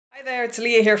Hi there, it's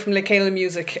Leah here from Lekela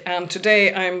Music, and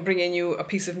today I'm bringing you a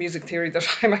piece of music theory that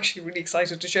I'm actually really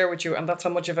excited to share with you, and that's how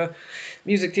much of a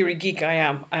music theory geek I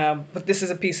am. But this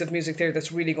is a piece of music theory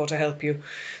that's really going to help you.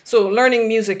 So learning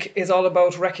music is all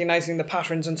about recognizing the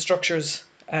patterns and structures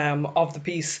of the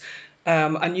piece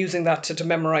and using that to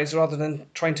memorize rather than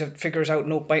trying to figure it out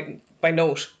note by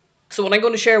note. So what I'm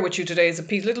going to share with you today is a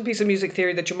little piece of music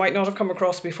theory that you might not have come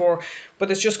across before, but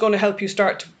it's just going to help you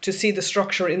start to see the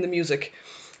structure in the music.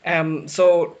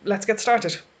 So let's get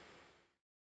started.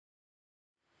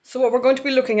 So what we're going to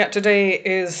be looking at today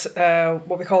is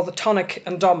what we call the tonic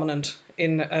and dominant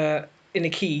in a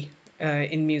key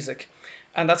in music,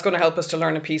 and that's going to help us to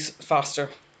learn a piece faster.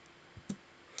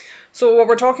 So what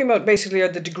we're talking about basically are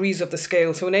the degrees of the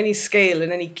scale. So in any scale,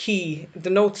 in any key, the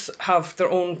notes have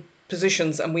their own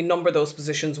positions, and we number those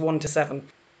positions 1 to 7.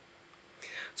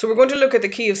 So we're going to look at the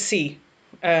key of C.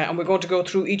 And we're going to go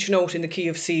through each note in the key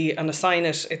of C and assign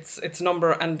it its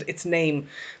number and its name,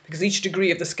 because each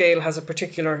degree of the scale has a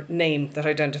particular name that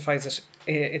identifies it.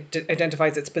 It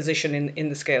identifies its position in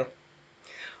the scale.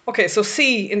 Okay, so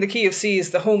C in the key of C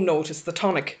is the home note, it's the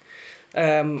tonic.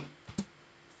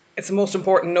 It's the most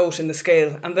important note in the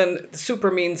scale. And then the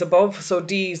super means above, so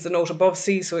D is the note above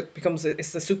C, so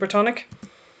it's the supertonic.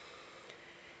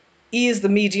 E is the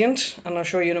mediant, and I'll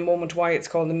show you in a moment why it's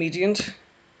called the mediant.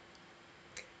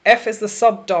 F is the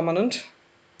subdominant,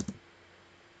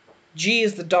 G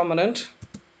is the dominant,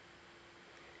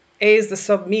 A is the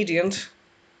submediant,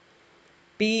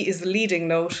 B is the leading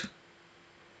note,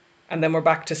 and then we're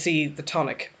back to C, the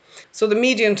tonic. So the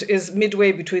mediant is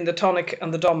midway between the tonic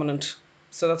and the dominant,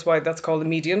 so that's why that's called the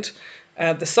mediant.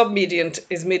 The submediant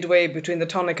is midway between the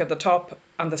tonic at the top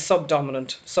and the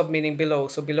subdominant, sub meaning below,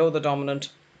 so below the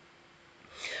dominant.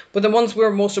 But the ones we're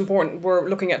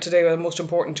looking at today are the most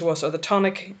important to us are the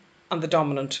tonic and the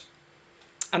dominant.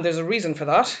 And there's a reason for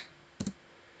that.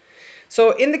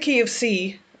 So in the key of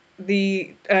C,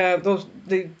 the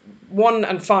 1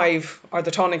 and 5 are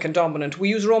the tonic and dominant. We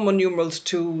use Roman numerals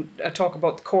to talk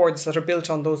about the chords that are built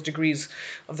on those degrees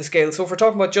of the scale. So if we're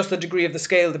talking about just the degree of the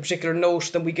scale, the particular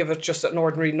note, then we give it just an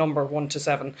ordinary number, 1 to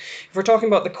 7. If we're talking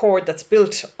about the chord that's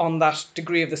built on that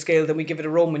degree of the scale, then we give it a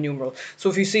Roman numeral. So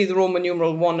if you see the Roman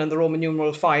numeral 1 and the Roman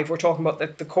numeral 5, we're talking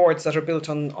about the chords that are built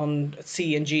on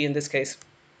C and G in this case.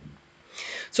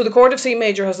 So the chord of C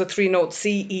major has the 3 notes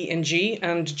C, E, and G,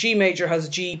 and G major has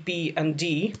G, B, and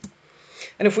D.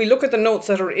 And if we look at the notes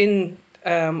that are in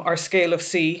our scale of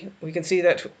C, we can see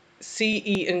that C,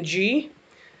 E, and G,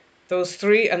 those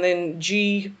 3, and then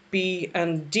G, B,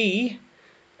 and D,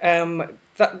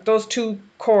 those 2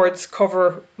 chords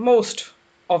cover most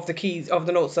of the keys of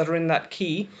the notes that are in that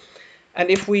key. And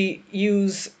if we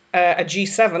use a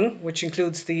G7, which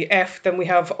includes the F, then we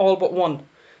have all but 1.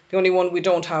 The only one we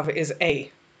don't have is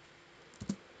A.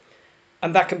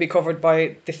 And that can be covered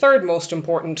by the third most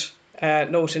important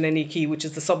note in any key, which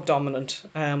is the subdominant.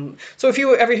 So if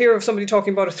you ever hear of somebody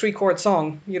talking about a 3-chord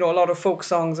song, you know, a lot of folk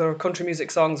songs or country music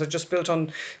songs are just built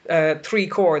on 3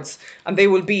 chords, and they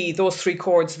will be those 3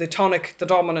 chords, the tonic, the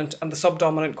dominant, and the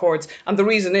subdominant chords. And the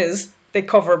reason is they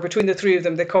cover, between the 3 of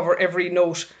them, they cover every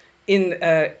note in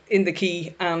the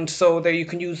key, and so there you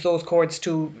can use those chords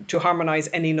to harmonize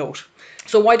any note.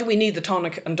 So why do we need the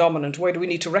tonic and dominant? Why do we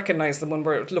need to recognize them when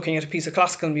we're looking at a piece of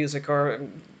classical music or,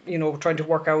 you know, trying to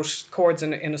work out chords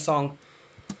in a song?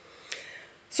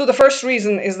 So the first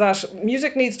reason is that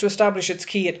music needs to establish its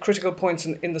key at critical points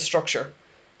in the structure.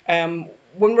 When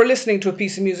we're listening to a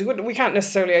piece of music, we can't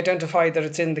necessarily identify that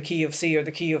it's in the key of C or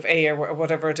the key of A or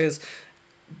whatever it is.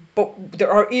 But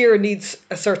our ear needs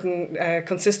a certain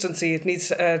consistency. It needs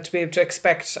to be able to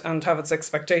expect and have its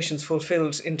expectations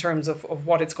fulfilled in terms of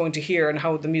what it's going to hear and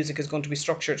how the music is going to be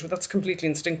structured. So that's completely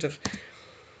instinctive.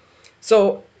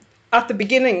 So at the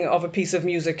beginning of a piece of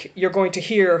music, you're going to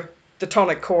hear the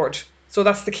tonic chord. So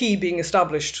that's the key being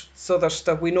established so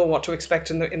that we know what to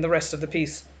expect in the rest of the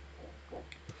piece.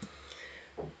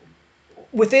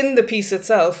 Within the piece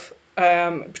itself,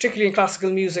 particularly in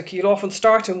classical music, you'll often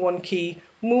start in one key,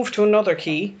 move to another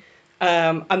key,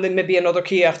 and then maybe another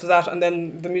key after that, and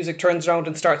then the music turns around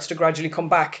and starts to gradually come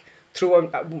back through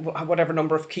whatever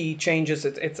number of key changes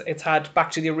it's had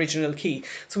back to the original key.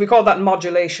 So we call that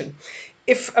modulation.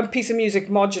 If a piece of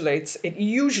music modulates, it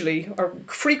usually, or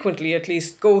frequently at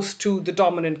least, goes to the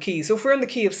dominant key. So if we're in the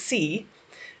key of C,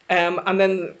 and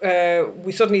then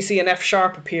we suddenly see an F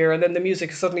sharp appear, and then the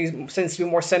music suddenly seems to be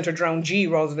more centered around G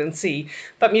rather than C.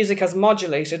 That music has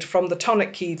modulated from the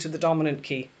tonic key to the dominant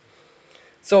key.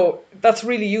 So that's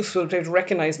really useful to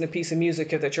recognize in a piece of music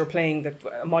that you're playing that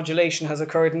a modulation has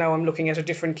occurred. Now I'm looking at a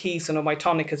different key, so now my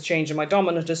tonic has changed and my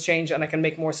dominant has changed, and I can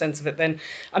make more sense of it then.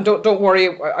 And don't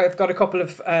worry, I've got a couple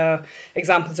of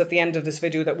examples at the end of this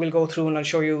video that we'll go through, and I'll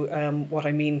show you what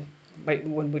I mean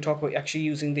when we talk about actually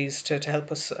using these to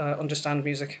help us understand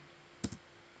music.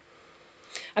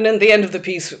 And then the end of the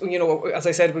piece, you know, as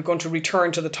I said, we're going to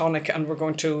return to the tonic, and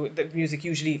the music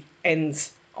usually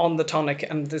ends on the tonic,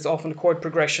 and there's often a chord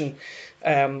progression,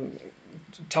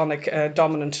 tonic,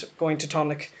 dominant, going to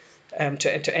tonic,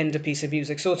 to end a piece of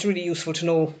music. So it's really useful to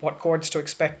know what chords to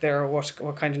expect there, or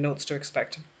what kind of notes to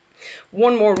expect.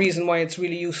 One more reason why it's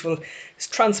really useful is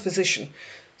transposition.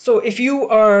 So if you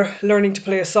are learning to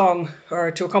play a song,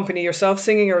 or to accompany yourself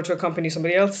singing, or to accompany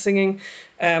somebody else singing,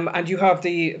 and you have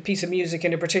the piece of music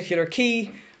in a particular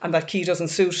key, and that key doesn't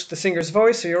suit the singer's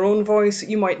voice or your own voice,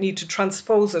 you might need to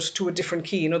transpose it to a different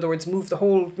key. In other words, move the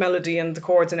whole melody and the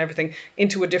chords and everything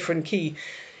into a different key.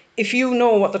 If you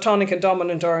know what the tonic and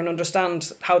dominant are and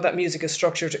understand how that music is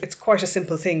structured, it's quite a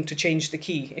simple thing to change the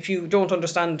key. If you don't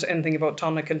understand anything about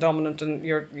tonic and dominant, and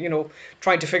you're, you know,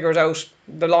 trying to figure it out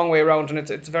the long way around, and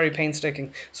it's very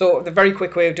painstaking. So the very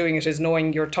quick way of doing it is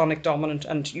knowing your tonic, dominant,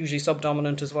 and usually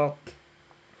subdominant as well.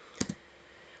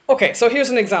 Okay, so here's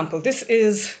an example. This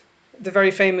is the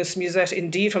very famous Musette in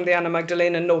D from the Anna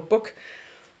Magdalena notebook.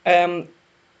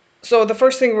 So the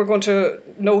first thing we're going to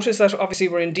notice that obviously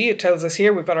we're in D. It tells us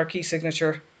here, we've got our key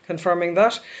signature confirming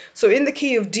that. So in the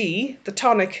key of D, the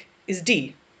tonic is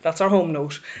D. That's our home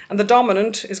note. And the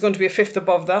dominant is going to be a fifth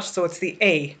above that, so it's the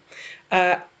A.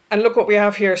 And look what we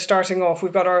have here starting off.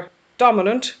 We've got our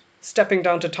dominant stepping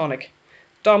down to tonic.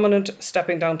 Dominant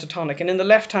stepping down to tonic. And in the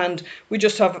left hand, we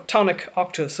just have tonic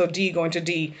octave, so D going to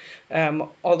D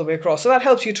all the way across. So that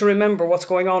helps you to remember what's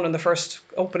going on in the first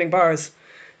opening bars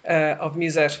of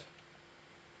Musette.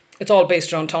 It's all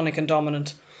based around tonic and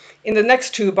dominant. In the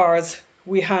next two bars,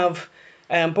 we have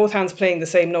both hands playing the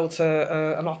same notes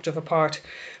an octave apart.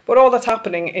 But all that's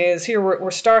happening is here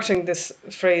we're starting this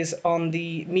phrase on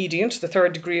the mediant, the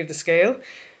third degree of the scale,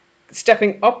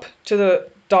 stepping up to the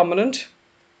dominant,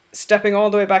 stepping all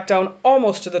the way back down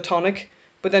almost to the tonic,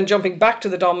 but then jumping back to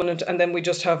the dominant, and then we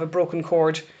just have a broken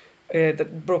chord, the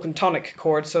broken tonic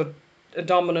chord. So a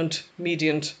dominant,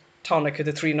 mediant, tonic are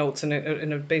the three notes in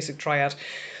a basic triad.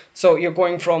 So you're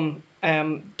going from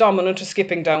dominant to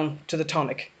skipping down to the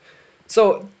tonic.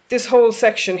 So this whole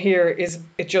section here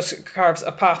it just carves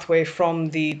a pathway from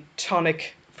the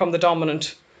tonic, from the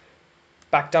dominant,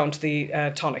 back down to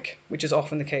the tonic, which is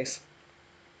often the case.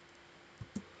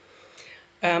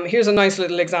 Here's a nice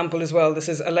little example as well. This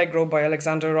is Allegro by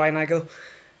Alexander Reinagel.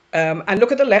 And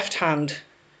look at the left hand.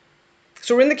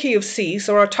 So we're in the key of C,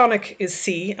 so our tonic is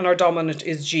C and our dominant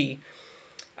is G.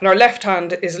 And our left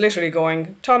hand is literally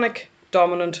going tonic,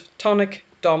 dominant, tonic,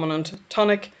 dominant,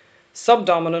 tonic,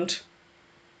 subdominant,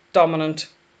 dominant,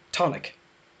 tonic.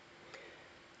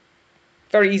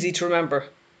 Very easy to remember.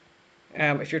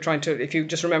 If you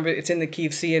just remember it's in the key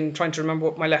of C and trying to remember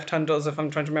what my left hand does if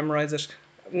I'm trying to memorize it.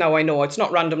 Now I know it's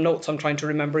not random notes I'm trying to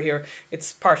remember here.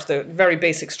 It's part of the very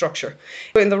basic structure.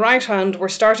 So in the right hand, we're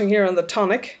starting here on the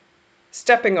tonic,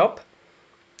 stepping up,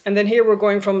 and then here we're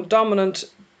going from dominant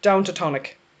down to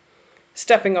tonic,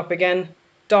 stepping up again,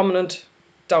 dominant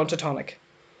down to tonic.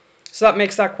 So that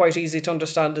makes that quite easy to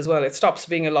understand as well. It stops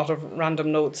being a lot of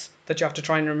random notes that you have to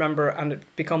try and remember, and it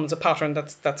becomes a pattern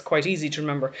that's quite easy to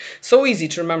remember. So easy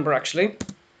to remember actually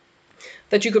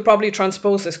that you could probably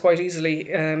transpose this quite easily,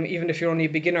 even if you're only a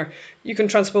beginner. You can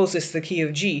transpose this to the key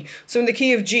of G. So in the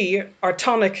key of G, our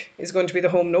tonic is going to be the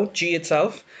home note, G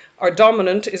itself. Our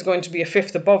dominant is going to be a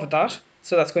fifth above that,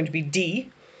 so that's going to be D.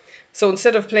 So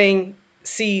instead of playing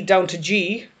C down to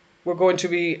G, we're going to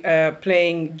be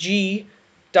playing G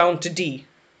down to D.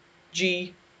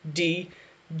 G, D,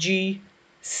 G,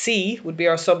 C would be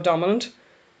our subdominant,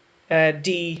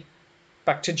 D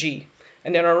back to G.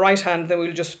 And then our right hand, then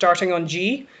we'll just starting on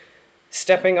G,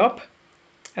 stepping up,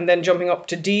 and then jumping up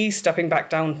to D, stepping back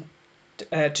down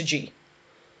to G.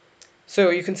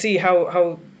 So you can see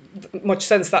how much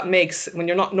sense that makes when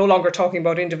you're no longer talking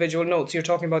about individual notes, you're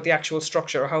talking about the actual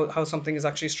structure, how something is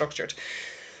actually structured.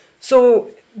 So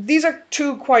these are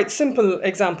two quite simple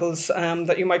examples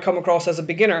that you might come across as a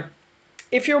beginner.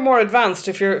 If you're more advanced,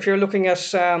 if you're looking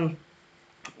at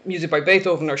music by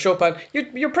Beethoven or Chopin,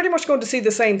 you're pretty much going to see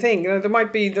the same thing. You know,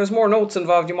 there's more notes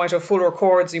involved. You might have fuller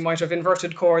chords, you might have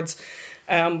inverted chords,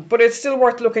 but it's still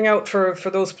worth looking out for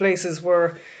those places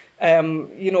where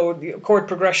you know, the chord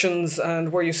progressions,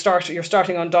 and where you're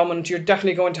starting on dominant, you're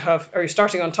definitely going to have, or you're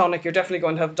starting on tonic, you're definitely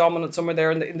going to have dominant somewhere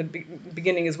there in the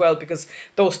beginning as well, because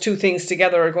those two things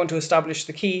together are going to establish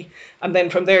the key. And then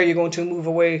from there, you're going to move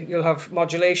away. You'll have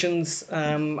modulations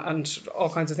and all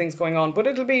kinds of things going on, but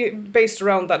it'll be based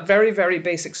around that very, very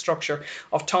basic structure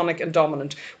of tonic and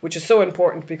dominant, which is so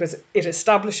important because it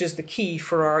establishes the key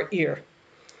for our ear.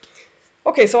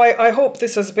 Okay, so I hope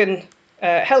this has been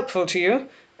helpful to you.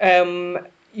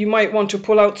 You might want to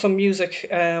pull out some music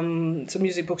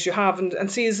books you have,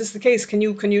 and see, is this the case? Can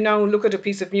you now look at a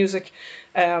piece of music,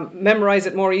 memorize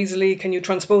it more easily? Can you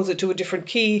transpose it to a different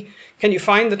key? Can you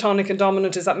find the tonic and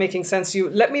dominant? Is that making sense to you?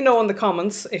 Let me know in the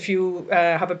comments if you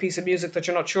have a piece of music that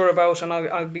you're not sure about, and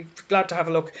I'll be glad to have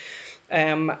a look.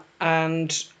 And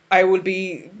I will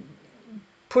be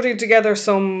putting together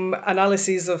some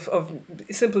analyses of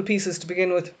simple pieces to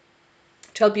begin with,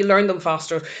 to help you learn them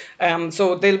faster.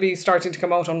 So they'll be starting to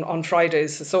come out on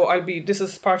Fridays. So this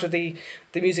is part of the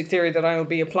music theory that I'll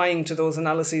be applying to those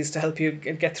analyses to help you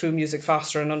get through music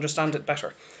faster and understand it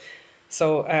better.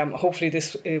 So hopefully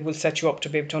this will set you up to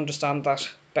be able to understand that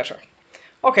better.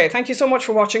 Okay, thank you so much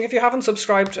for watching. If you haven't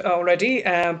subscribed already,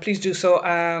 please do so,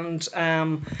 and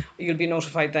you'll be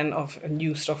notified then of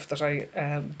new stuff that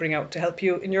I bring out to help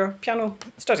you in your piano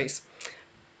studies.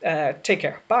 Take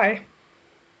care. Bye.